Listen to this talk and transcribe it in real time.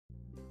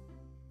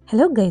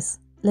Hello guys,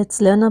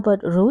 let's learn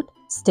about root,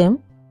 stem,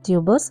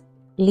 tubers,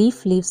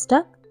 leaf, leaf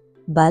stalk,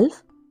 bulb,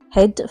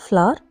 head,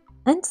 flower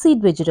and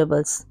seed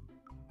vegetables.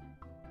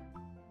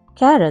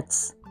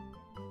 Carrots,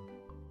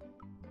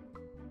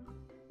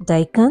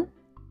 daikon,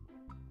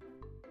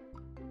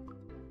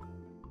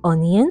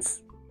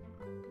 onions,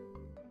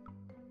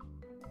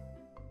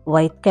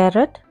 white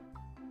carrot,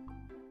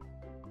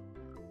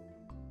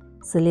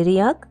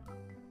 celeriac,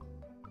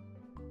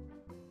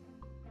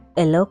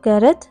 yellow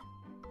carrot,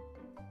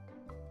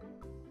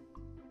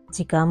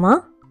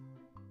 jicama,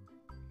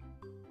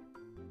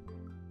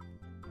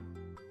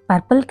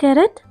 purple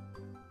carrot,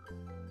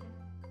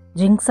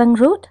 ginseng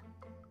root,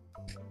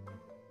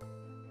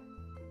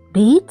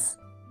 beets,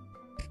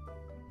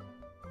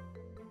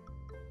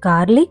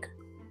 garlic,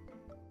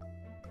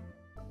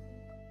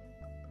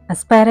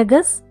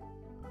 asparagus,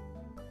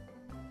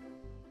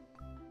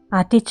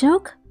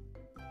 artichoke,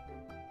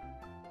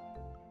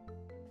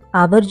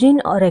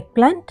 aubergine or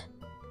eggplant,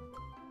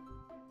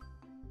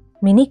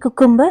 mini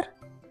cucumber,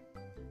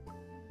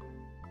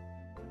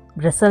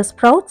 Brussels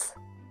sprouts,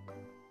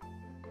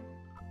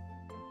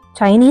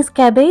 Chinese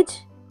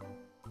cabbage,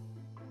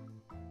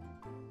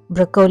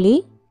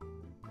 broccoli,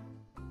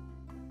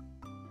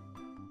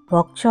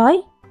 bok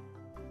choy,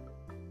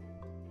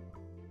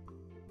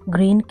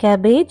 green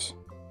cabbage,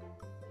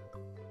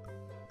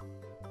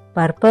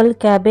 purple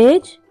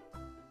cabbage,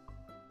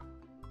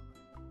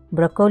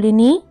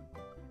 broccolini,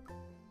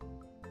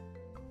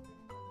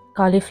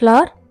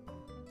 cauliflower,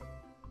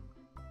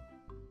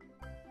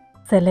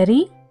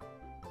 celery,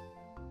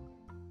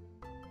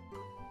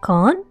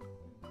 corn,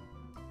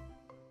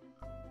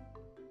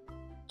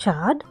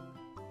 chard,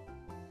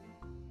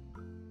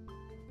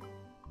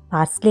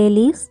 parsley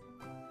leaves,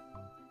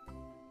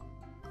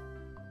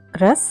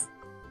 cress,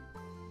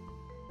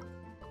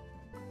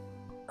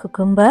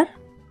 cucumber,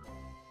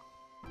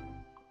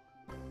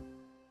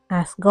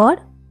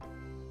 asgard,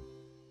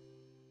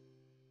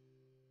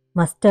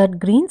 mustard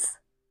greens,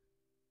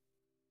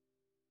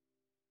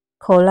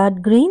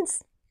 collard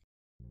greens,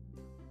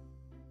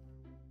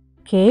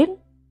 kale,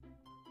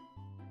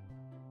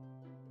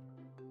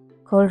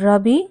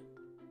 kohlrabi,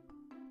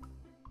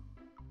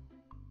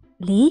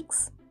 leeks,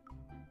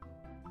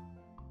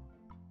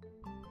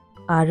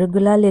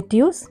 arugula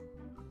lettuce,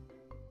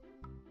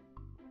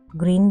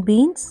 green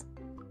beans,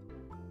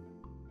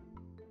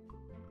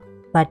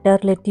 butter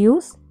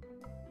lettuce,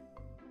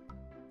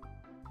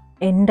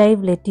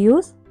 endive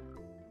lettuce,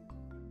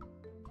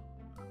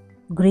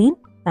 green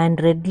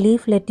and red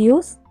leaf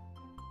lettuce,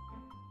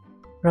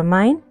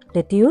 romaine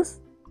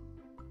lettuce,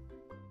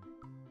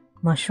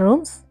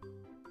 mushrooms,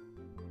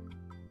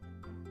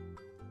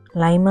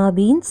 lima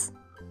beans,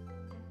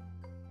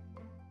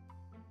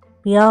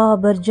 pea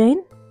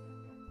aubergine,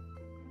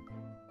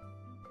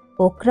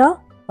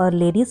 okra or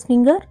lady's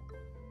finger,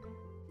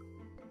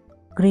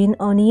 green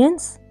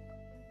onions,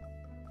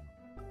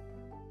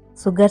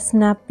 sugar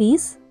snap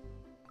peas,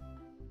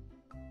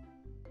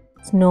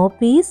 snow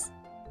peas,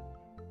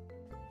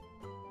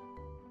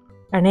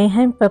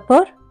 Anaheim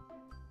pepper,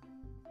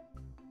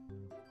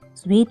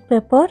 sweet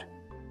pepper,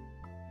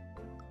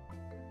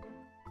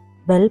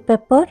 bell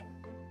pepper,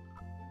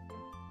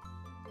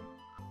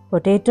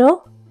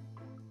 potato,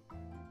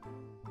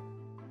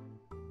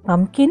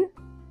 pumpkin,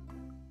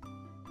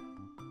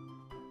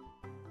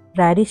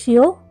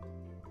 radicchio,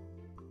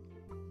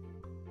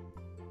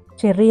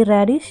 cherry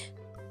radish,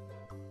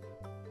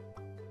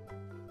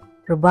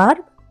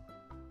 rhubarb,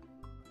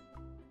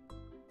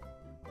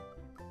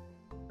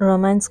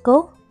 romanesco,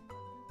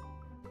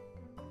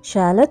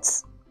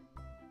 shallots,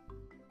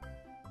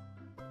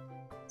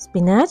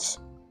 spinach,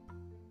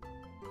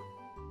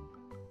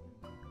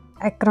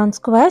 acorn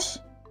squash,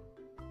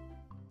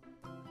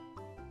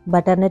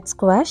 butternut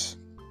squash,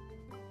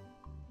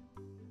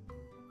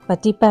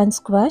 putty pan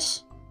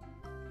squash,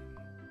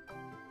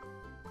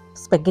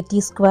 spaghetti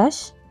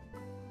squash,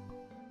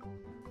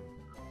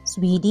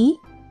 swede,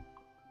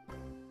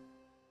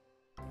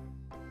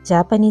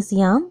 Japanese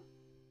yam,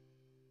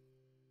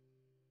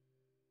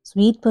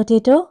 sweet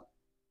potato,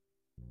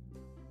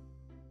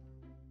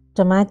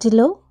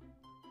 tomatillo,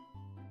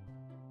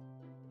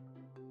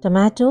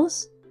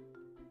 tomatoes,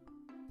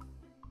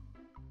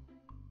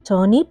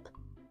 turnip,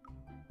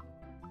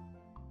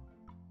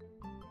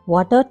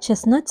 water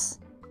chestnuts,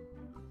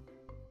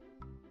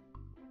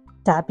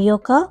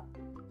 tapioca,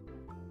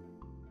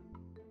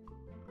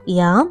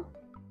 yam,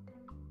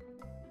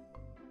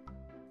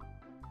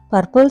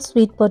 purple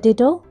sweet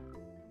potato,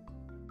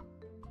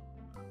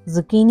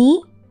 zucchini,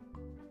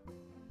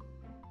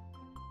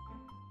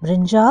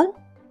 brinjal,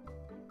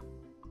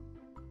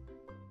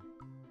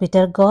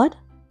 bitter gourd,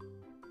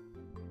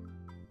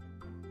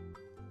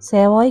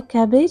 savoy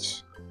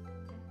cabbage,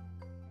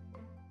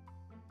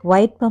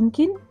 white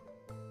pumpkin,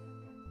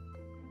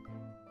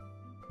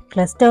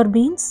 cluster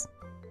beans,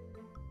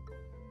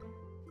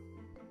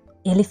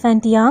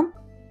 elephant yam,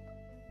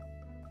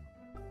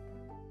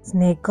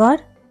 snake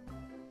gourd,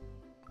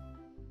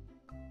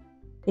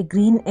 a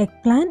green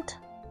eggplant,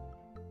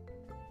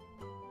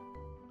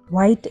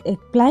 white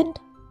eggplant,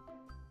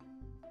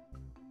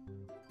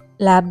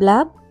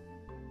 lab,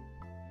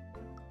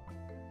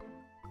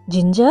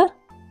 ginger,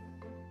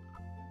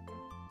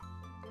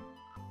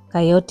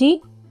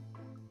 coyote,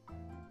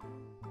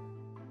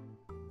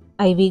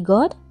 ivy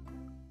gourd,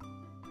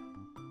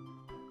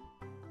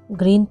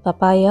 green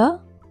papaya,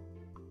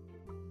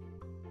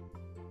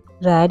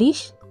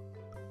 radish,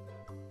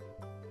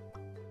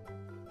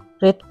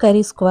 red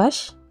curry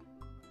squash,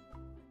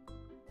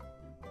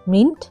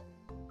 mint,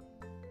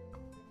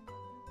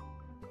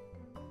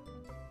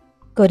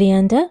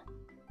 coriander,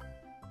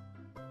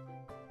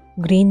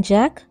 green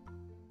jack,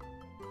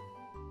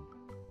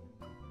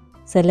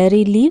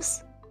 celery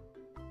leaves,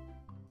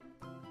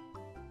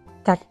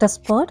 cactus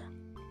pod,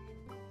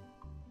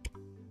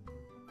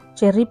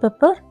 cherry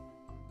pepper,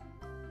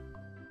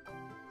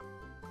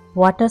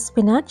 water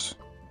spinach,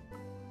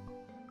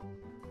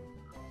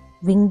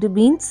 winged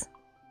beans,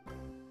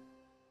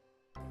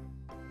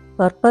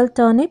 purple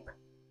turnip,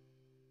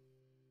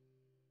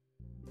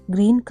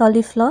 green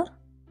cauliflower,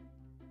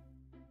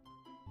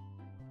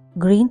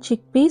 green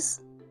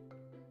chickpeas,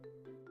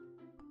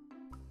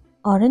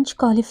 orange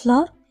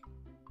cauliflower,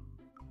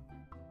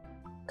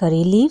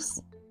 curry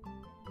leaves,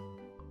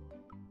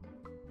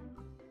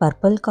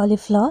 purple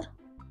cauliflower,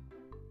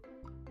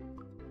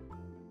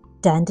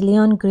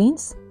 dandelion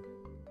greens,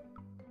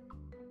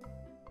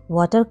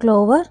 water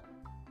clover,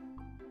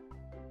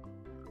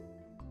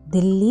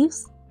 dill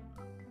leaves,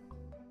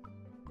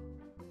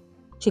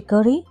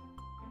 chicory,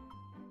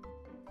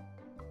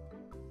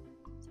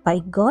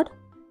 spike gourd,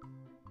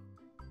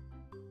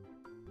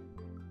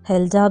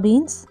 helda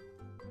beans,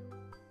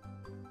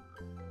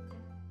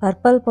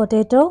 purple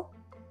potato,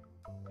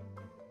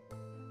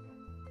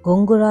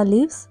 gongura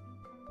leaves,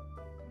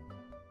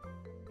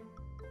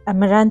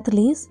 amaranth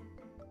leaves,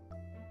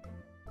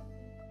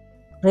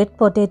 red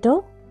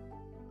potato,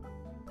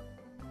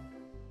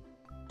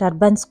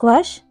 turban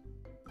squash,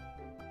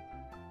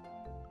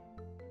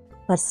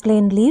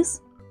 purslane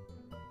leaves,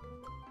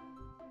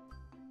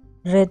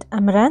 red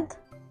amaranth,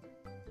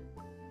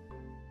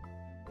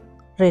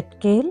 red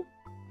kale,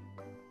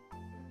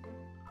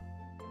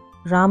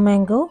 raw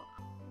mango,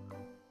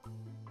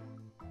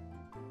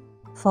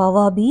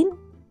 fava bean,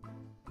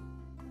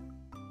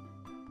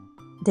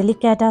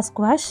 delicata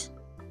squash,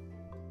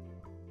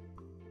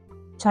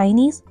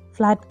 Chinese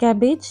flat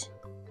cabbage,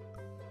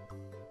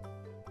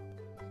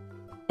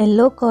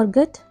 yellow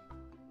courgette,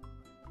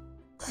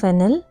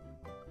 fennel,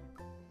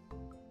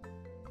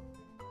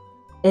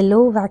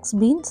 yellow wax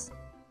beans,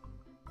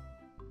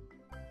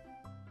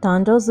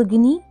 tando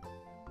zucchini,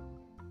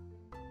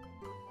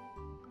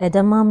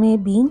 edamame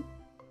bean,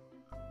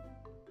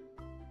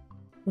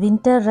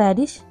 winter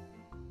radish,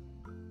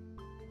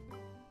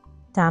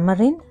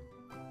 tamarind,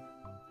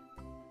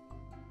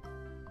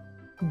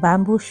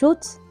 bamboo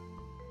shoots,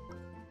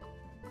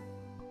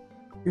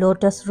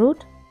 lotus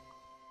root,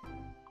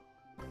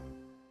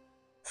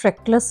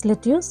 freckless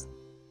lettuce,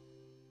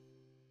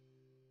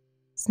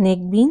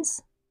 snake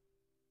beans,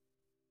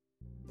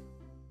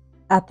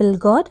 apple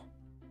gourd,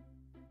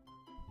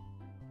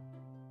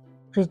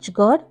 ridge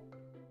gourd,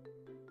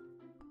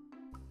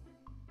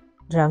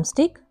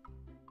 drumstick,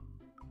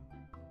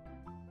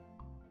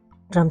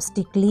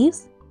 drumstick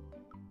leaves,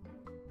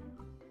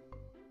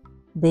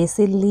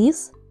 basil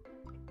leaves,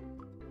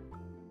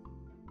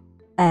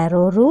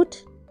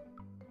 arrowroot,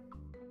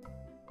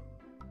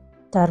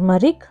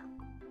 turmeric,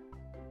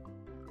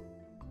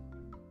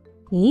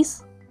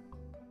 peas,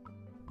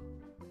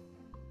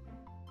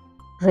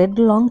 red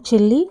long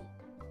chilli,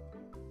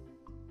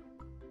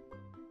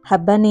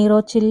 habanero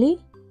chilli,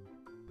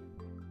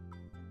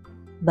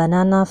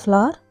 banana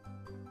flower,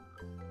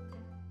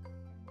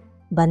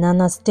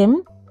 banana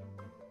stem,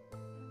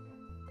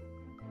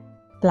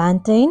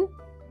 plantain,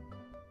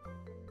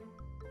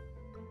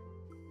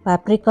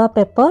 paprika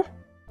pepper,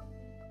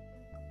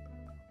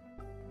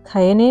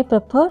 cayenne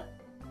pepper,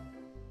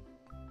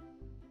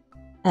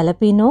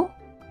 jalapeno,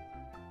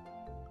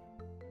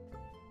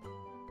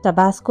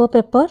 Tabasco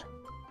pepper,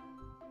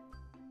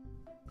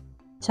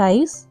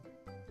 chives,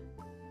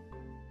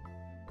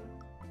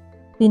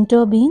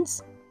 pinto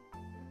beans,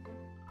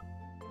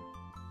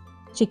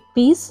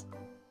 chickpeas,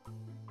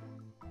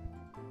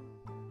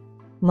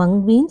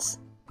 mung beans,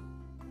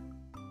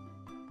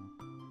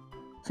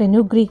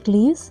 fenugreek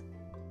leaves,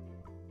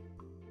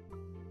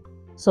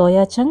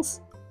 soya chunks,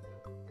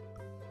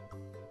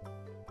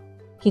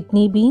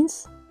 kidney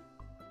beans,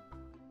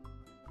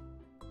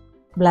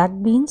 black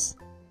beans,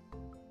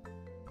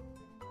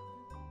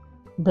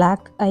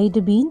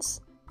 black-eyed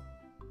beans,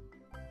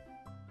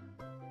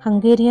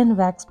 Hungarian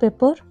wax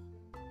pepper,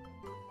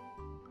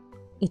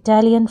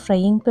 Italian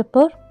frying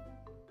pepper,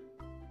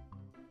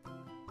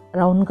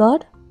 round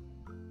gourd,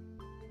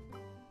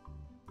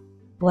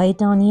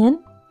 white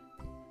onion,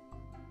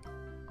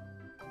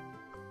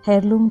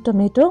 heirloom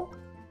tomato,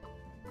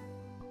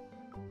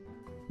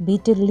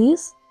 beetle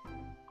leaves,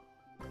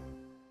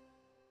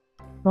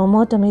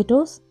 Roma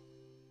tomatoes,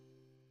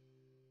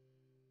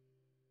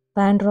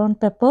 pandron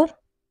pepper,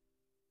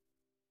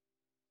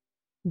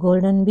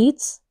 golden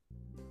beets,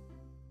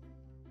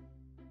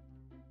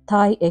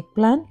 Thai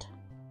eggplant,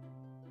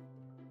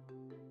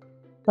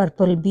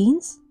 purple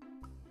beans,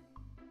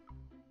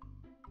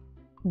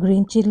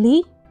 green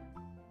chilli,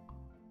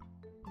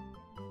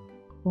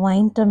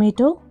 vine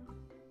tomato,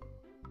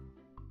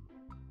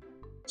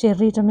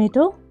 cherry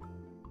tomato.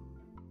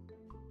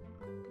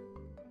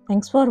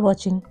 Thanks for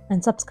watching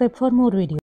and subscribe for more videos.